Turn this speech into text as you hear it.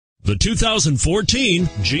The 2014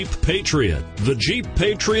 Jeep Patriot. The Jeep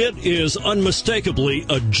Patriot is unmistakably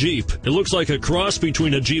a Jeep. It looks like a cross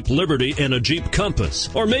between a Jeep Liberty and a Jeep Compass,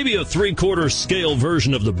 or maybe a 3/4 scale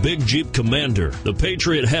version of the big Jeep Commander. The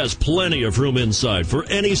Patriot has plenty of room inside for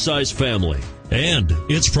any size family, and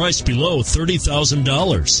it's priced below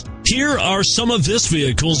 $30,000. Here are some of this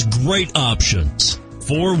vehicle's great options: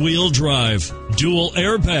 4-wheel drive, dual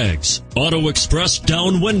airbags, auto express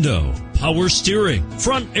down window, power steering,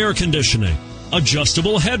 front air conditioning,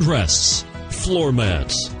 adjustable headrests, floor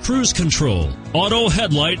mats, cruise control, auto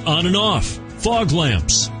headlight on and off, fog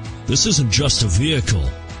lamps. This isn't just a vehicle,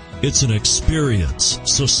 it's an experience.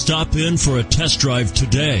 So stop in for a test drive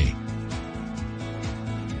today.